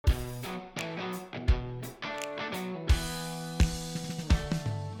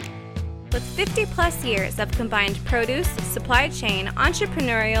With 50 plus years of combined produce, supply chain,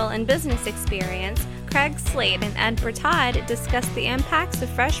 entrepreneurial, and business experience, Craig Slade and Ed Bertad discuss the impacts of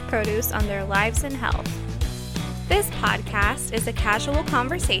fresh produce on their lives and health. This podcast is a casual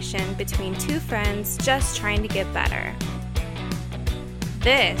conversation between two friends just trying to get better.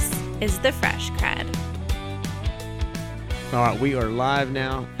 This is the Fresh Cred. All right, we are live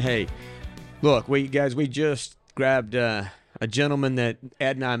now. Hey, look, we just grabbed a gentleman that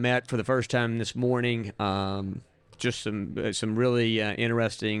Ed and I met for the first time this morning. Just some really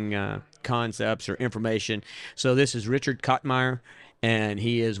interesting concepts or information. So this is Richard Kottmeyer, and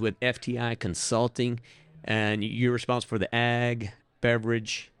he is with FTI Consulting, and you're responsible for the ag,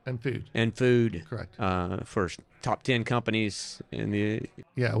 beverage, and food. Correct. For top 10 companies in the.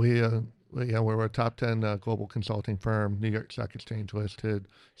 Yeah, we're a top 10 global consulting firm, New York Stock Exchange listed,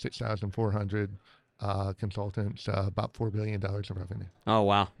 6,400 consultants, about $4 billion of revenue. Oh,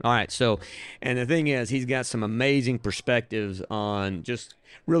 wow. All right. So, and the thing is, he's got some amazing perspectives on just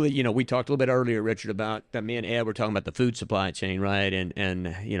really, we talked a little bit earlier, Richard, about that. Me and Ed were talking about the food supply chain, right?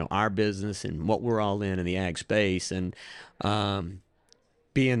 And our business and what we're all in the ag space. And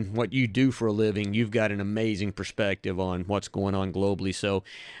being what you do for a living, you've got an amazing perspective on what's going on globally. So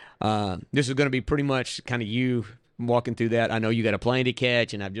this is going to be pretty much kind of you walking through that. I know you got a plane to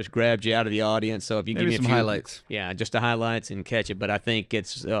catch, and I've just grabbed you out of the audience. So if you Maybe give me some highlights. Yeah, just the highlights and catch it. But I think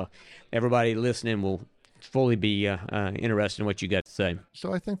it's everybody listening will fully be interested in what you got to say.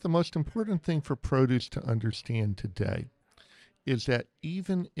 So I think the most important thing for produce to understand today is that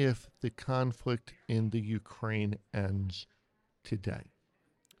even if the conflict in the Ukraine ends today,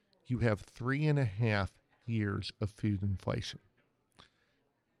 you have 3.5 years of food inflation.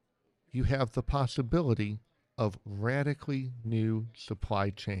 You have the possibility of radically new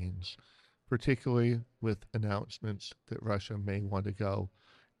supply chains, particularly with announcements that Russia may want to go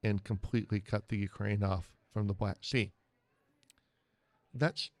and completely cut the Ukraine off from the Black Sea.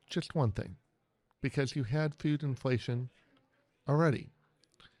 That's just one thing, because you had food inflation already.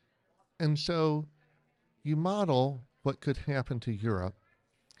 And so you model what could happen to Europe,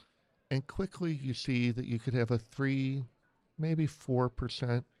 and quickly you see that you could have a 3, maybe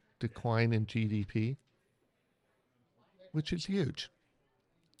 4% decline in GDP, which is huge.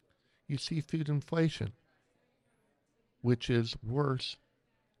 You see food inflation, which is worse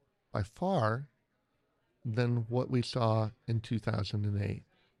by far than what we saw in 2008,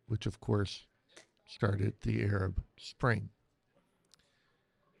 which of course started the Arab Spring.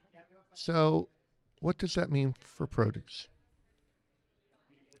 So what does that mean for produce?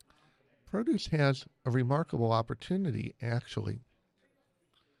 Produce has a remarkable opportunity, actually.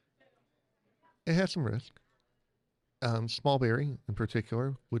 It has some risk. Small berry, in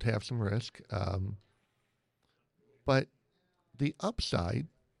particular, would have some risk. But the upside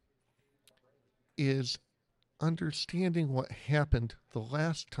is understanding what happened the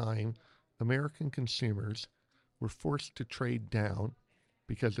last time American consumers were forced to trade down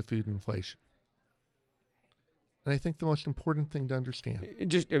because of food inflation. And I think the most important thing to understand.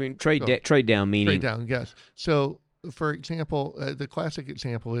 Trade down meaning. Trade down, yes. So, for example, the classic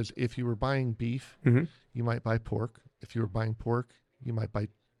example is if you were buying beef, you might buy pork. If you were buying pork, you might buy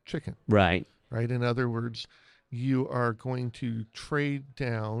chicken. Right. Right. In other words, you are going to trade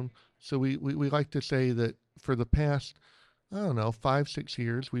down. So we like to say that for the past, 5-6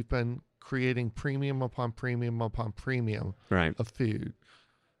 years, we've been creating premium upon premium upon premium of food.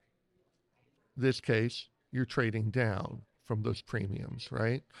 This case, you're trading down from those premiums,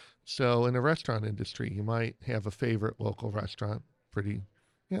 right? So in the restaurant industry, you might have a favorite local restaurant, a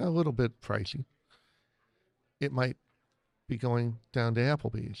little bit pricey. It might be going down to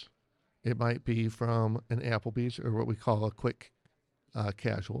Applebee's. It might be from an Applebee's, or what we call a quick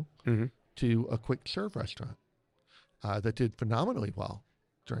casual, to a quick serve restaurant that did phenomenally well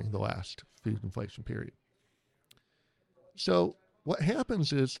during the last food inflation period. So what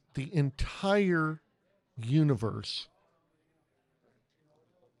happens is the entire universe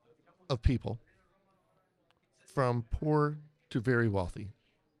of people, from poor to very wealthy,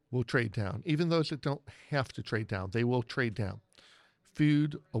 will trade down. Even those that don't have to trade down, they will trade down.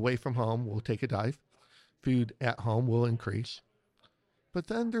 Food away from home will take a dive. Food at home will increase. But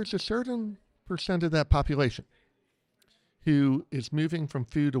then there's a certain percent of that population who is moving from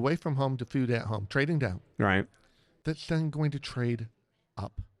food away from home to food at home, trading down. Right. That's then going to trade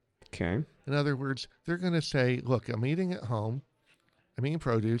up. Okay. In other words, they're going to say, look, I'm eating at home, I'm eating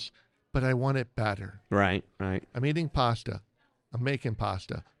produce, but I want it better. Right. I'm eating pasta, I'm making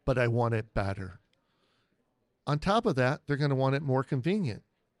pasta, but I want it better. On top of that, they're going to want it more convenient.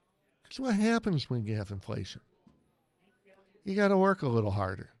 Because what happens when you have inflation? You got to work a little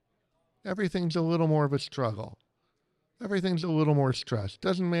harder. everything's a little more of a struggle. Everything's a little more stress.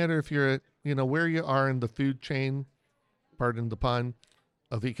 Doesn't matter if you're at, where you are in the food chain, pardon the pun,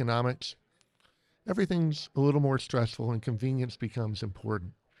 of economics. Everything's a little more stressful and convenience becomes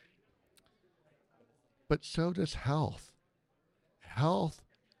important. But so does health. Health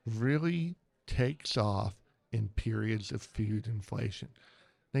really takes off in periods of food inflation.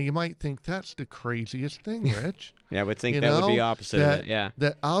 Now, you might think that's the craziest thing, Rich. Yeah, I would think that would be opposite of it, yeah.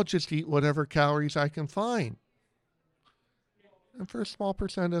 That I'll just eat whatever calories I can find. And for a small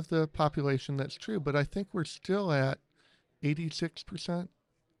percent of the population, that's true. But I think we're still at 86%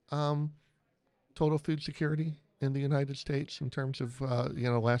 total food security in the United States in terms of,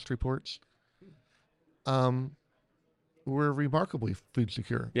 last reports. We're remarkably food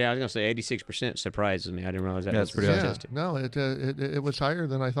secure. Yeah, I was going to say 86% surprises me. I didn't realize that. That's pretty high. No, it was higher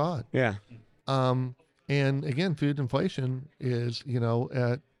than I thought. Yeah. And again, food inflation is,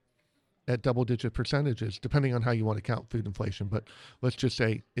 at double-digit percentages, depending on how you want to count food inflation. But let's just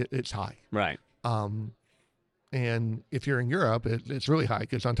say it's high. Right. And if you're in Europe, it's really high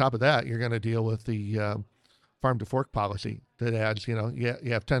because on top of that, you're going to deal with the farm to fork policy that adds, you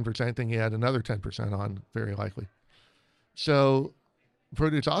have 10%, then you add another 10% on, very likely. So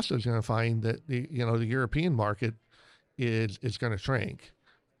produce also is going to find that the European market is going to shrink.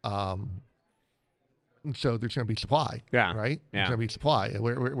 So there's going to be supply, right? Yeah. There's going to be supply.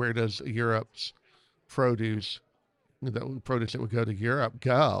 Where does Europe's produce, the produce that would go to Europe,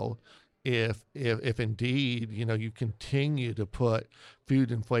 go if indeed, you continue to put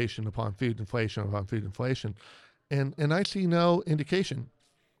food inflation upon food inflation upon food inflation? And I see no indication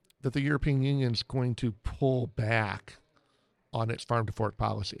that the European Union is going to pull back on its farm to fork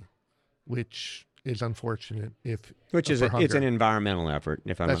policy, which is unfortunate. It's an environmental effort,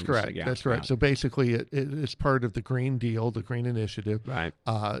 if I'm That's not correct. mistaken. That's correct. So basically, it's part of the Green Deal, the Green Initiative. Right.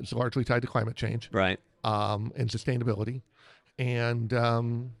 It's largely tied to climate change. Right. And sustainability, and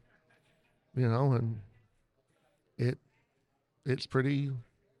and it's pretty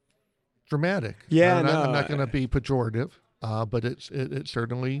dramatic. Yeah, I'm no, not going to be pejorative, but it's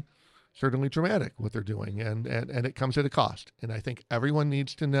certainly dramatic what they're doing, and it comes at a cost. And I think everyone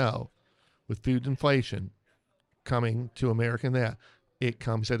needs to know, with food inflation coming to America, that it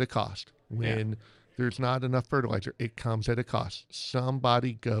comes at a cost. When there's not enough fertilizer, it comes at a cost.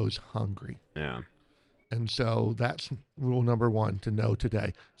 Somebody goes hungry. Yeah. And so that's rule number one to know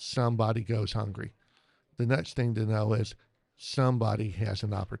today. Somebody goes hungry. The next thing to know is somebody has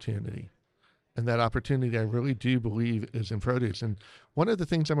an opportunity. And that opportunity, I really do believe, is in produce. And one of the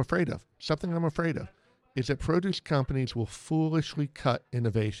things I'm afraid of, is that produce companies will foolishly cut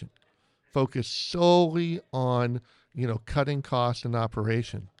innovation, focus solely on, cutting costs and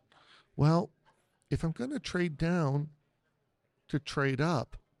operation. Well, if I'm going to trade down to trade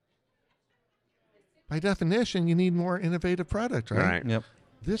up, by definition, you need more innovative product, right? Right. Yep.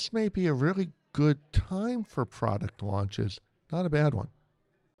 This may be a really good time for product launches, not a bad one.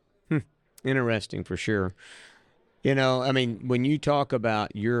 Interesting for sure. When you talk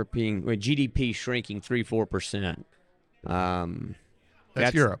about European GDP shrinking 3-4%,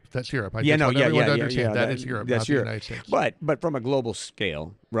 that's Europe. That's Europe. I just want everyone to understand that is Europe, that's not Europe. the United States. But from a global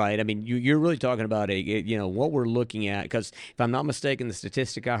scale, right? I mean, you're really talking about what we're looking at, because if I'm not mistaken, the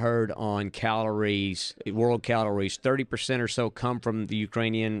statistic I heard on calories, world calories, 30% or so come from the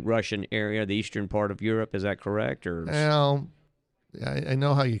Ukrainian, Russian area, the eastern part of Europe. Is that correct? Or Well, I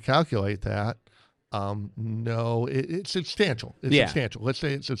know how you calculate that. No, it's substantial. It's substantial. Let's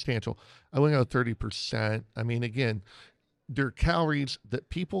say it's substantial. I wouldn't go 30%. I mean, again, there are calories that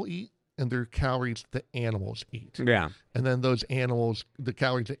people eat and there are calories that animals eat. Yeah. And then those animals, the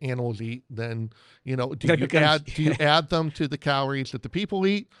calories that animals eat, then, do you add them to the calories that the people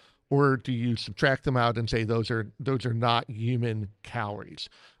eat, or do you subtract them out and say those are not human calories?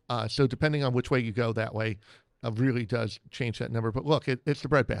 So depending on which way you go, that way really does change that number. But look, it's the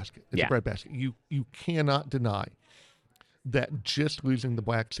breadbasket. It's the breadbasket. You cannot deny that just losing the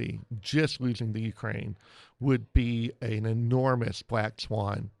Black Sea, just losing the Ukraine, would be an enormous black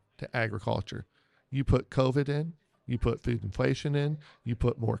swan to agriculture. You put COVID in, you put food inflation in, you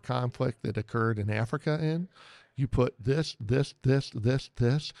put more conflict that occurred in Africa in, you put this,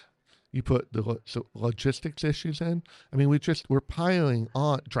 you put the logistics issues in. I mean, we're piling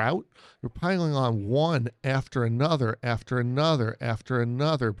on drought. We're piling on one after another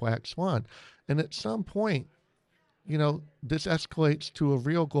black swan. And at some point, this escalates to a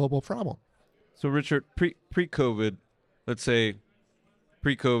real global problem. So, Richard, pre-COVID, let's say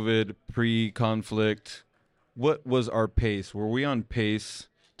pre-COVID, pre-conflict, what was our pace? Were we on pace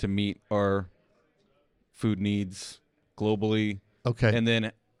to meet our food needs globally? Okay. And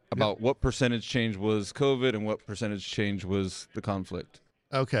then about what percentage change was COVID and what percentage change was the conflict.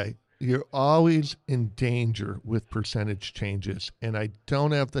 Okay. You're always in danger with percentage changes, and I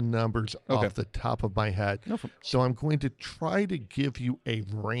don't have the numbers off the top of my head. So I'm going to try to give you a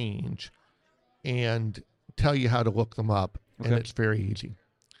range and tell you how to look them up, and it's very easy.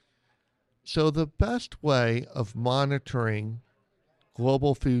 So the best way of monitoring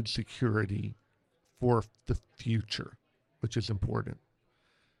global food security for the future, which is important.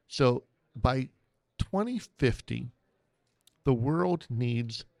 So by 2050, the world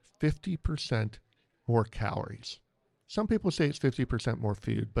needs 50% more calories. Some people say it's 50% more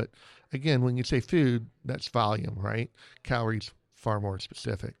food, but again, when you say food, that's volume, right? Calories, far more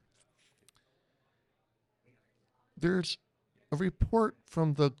specific. There's a report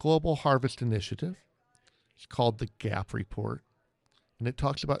from the Global Harvest Initiative. It's called the GAP report, and it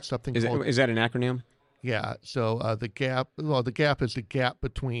talks about something called... Is that an acronym? Yeah, so the GAP is the gap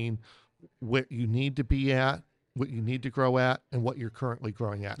between what you need to be at, what you need to grow at, and what you're currently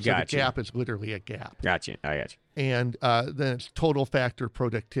growing at. So Gotcha. the gap is literally a gap. Gotcha. I got you. And then it's total factor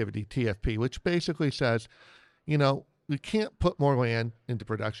productivity, TFP, which basically says, we can't put more land into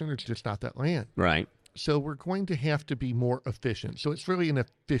production. There's just not that land. Right. So we're going to have to be more efficient. So it's really an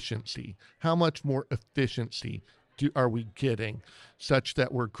efficiency. How much more efficiency are we getting such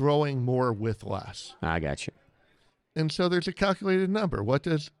that we're growing more with less? I got you. And so there's a calculated number. What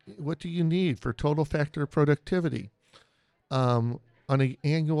do you need for total factor productivity on an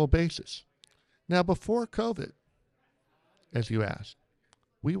annual basis? Now, before COVID, as you asked,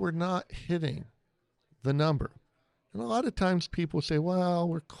 we were not hitting the number. And a lot of times people say, well,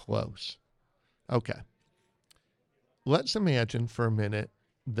 we're close. Okay. Let's imagine for a minute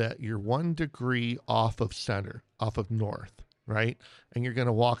that you're 1 degree off of center, off of north, right? And you're going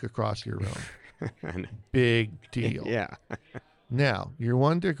to walk across your room. Big deal. Yeah. Now, you're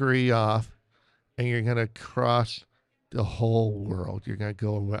 1 degree off, and you're going to cross the whole world. You're going to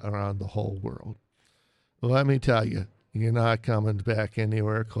go around the whole world. Well, let me tell you, you're not coming back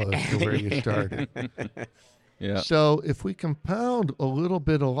anywhere close to where you started. Yeah. So if we compound a little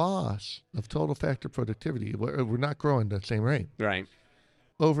bit of loss of total factor productivity, we're not growing at the same rate. Right.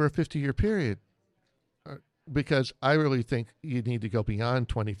 Over a 50-year period, because I really think you need to go beyond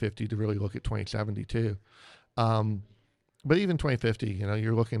 2050 to really look at 2070 too. But even 2050,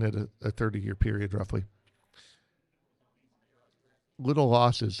 you're looking at a 30-year period roughly. Little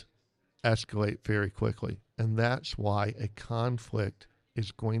losses escalate very quickly, and that's why a conflict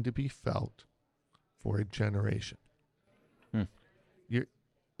is going to be felt for a generation.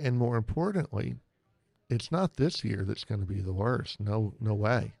 And more importantly, it's not this year that's going to be the worst. No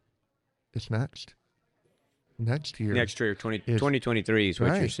way. It's next. Next year, 2023 is what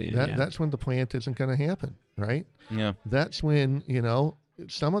right, you're seeing. That's when the plant isn't going to happen, right? Yeah. That's when,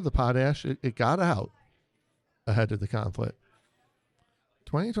 some of the potash, it got out ahead of the conflict.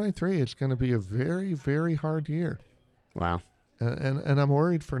 2023 is going to be a very, very hard year. Wow. And I'm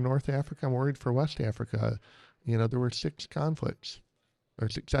worried for North Africa. I'm worried for West Africa. There were 6 conflicts, or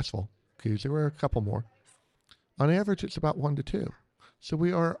successful coups. There were a couple more. On average, it's about 1 to 2. So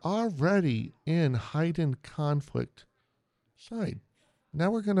we are already in heightened conflict side.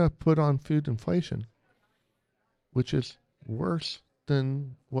 Now we're going to put on food inflation, which is worse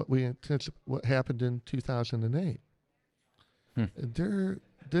than what happened in 2008.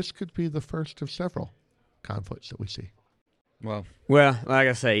 This could be the first of several conflicts that we see. Well, like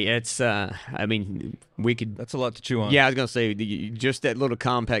I say, it's, we could... That's a lot to chew on. Yeah, I was going to say, just that little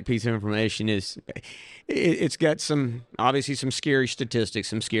compact piece of information it's got obviously some scary statistics,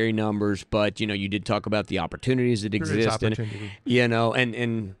 some scary numbers, but, you did talk about the opportunities that exist. And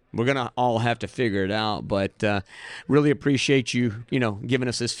we're going to all have to figure it out, but really appreciate you, giving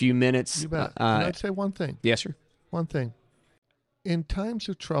us this few minutes. You bet. I'd say one thing. Yes, sir. One thing. In times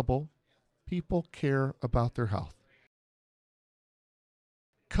of trouble, people care about their health.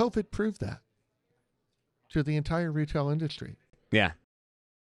 COVID proved that to the entire retail industry. Yeah.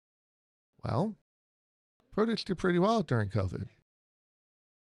 Well, produce did pretty well during COVID.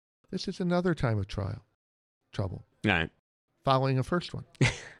 This is another time of trouble. All right. Following a first one.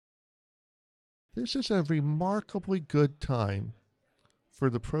 This is a remarkably good time for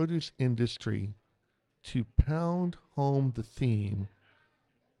the produce industry to pound home the theme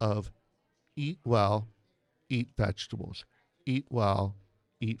of eat well, eat vegetables, eat well,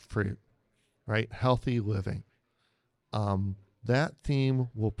 eat fruit, right? Healthy living. That theme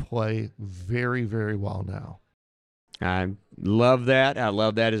will play very, very well now. I love that. I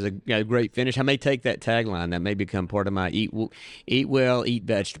love that as a great finish. I may take that tagline. That may become part of my eat well, eat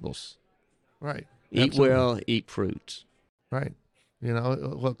vegetables. Right. Eat Absolutely. well, eat fruits. Right. You know,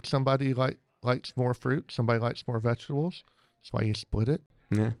 look, somebody likes more fruit, somebody likes more vegetables. That's why you split it.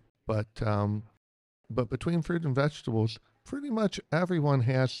 Yeah. But between fruit and vegetables, pretty much everyone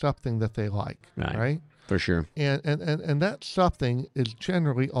has something that they like, right? For sure. And that something is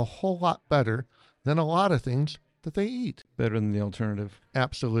generally a whole lot better than a lot of things that they eat. Better than the alternative.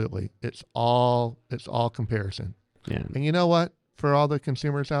 Absolutely. It's all comparison. Yeah. And you know what? For all the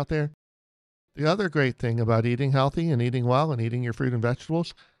consumers out there, the other great thing about eating healthy and eating well and eating your fruit and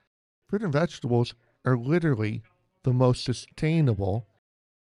vegetables are literally the most sustainable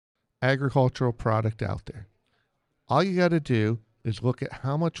agricultural product out there. All you got to do is look at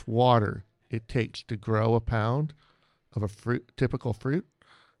how much water it takes to grow a pound of a typical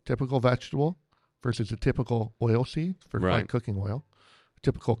vegetable versus a typical oil seed for like cooking oil, a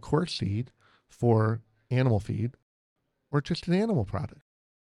typical coarse seed for animal feed, or just an animal product,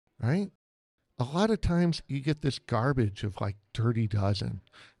 right? A lot of times you get this garbage of like Dirty Dozen,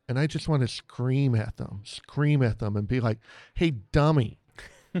 and I just want to scream at them and be like, hey, dummy,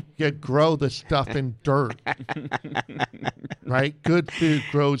 you grow the stuff in dirt, right? Good food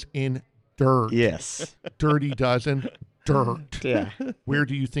grows in dirt. Yes. Dirty Dozen, dirt. Yeah. Where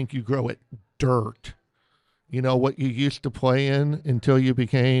do you think you grow it? Dirt. You know what you used to play in until you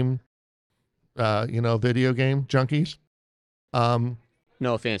became, video game junkies?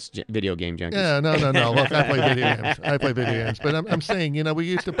 No offense, video game junkies. Yeah, no. Look, I play video games. But I'm saying, we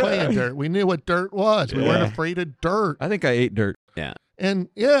used to play in dirt. We knew what dirt was. We weren't afraid of dirt. I think I ate dirt. Yeah. And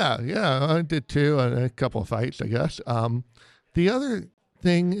yeah, I did too. A couple of fights, I guess. The other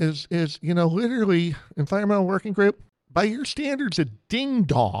thing is, literally, Environmental Working Group, by your standards, a ding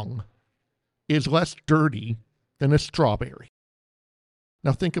dong is less dirty than a strawberry.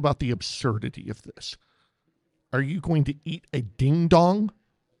 Now think about the absurdity of this. Are you going to eat a ding dong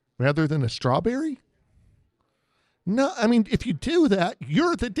rather than a strawberry? No, I mean, if you do that,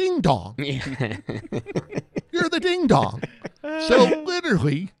 you're the ding dong. You're the ding dong. So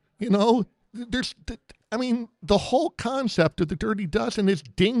literally, the whole concept of the Dirty Dozen is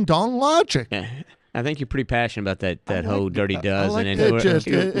ding dong logic. I think you're pretty passionate about that whole Dirty Dozen.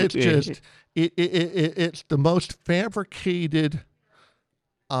 It's the most fabricated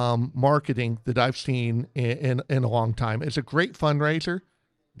marketing that I've seen in a long time. It's a great fundraiser.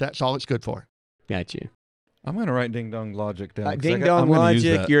 That's all it's good for. Got you. I'm going to write ding dong logic down. Ding dong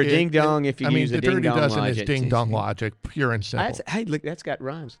logic. You're a ding dong if you use the ding dong logic. The Dirty Dozen is ding dong logic, pure and simple. Hey, look, that's got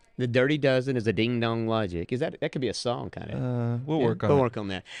rhymes. The Dirty Dozen is a ding dong logic. That could be a song, kind of. We'll work on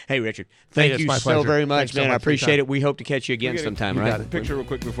that. Hey, Richard, thank you so very much, man. I appreciate it. We hope to catch you again sometime, right? Picture real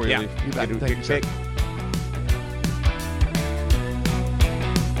quick before you leave. You got it. Thank you, sir.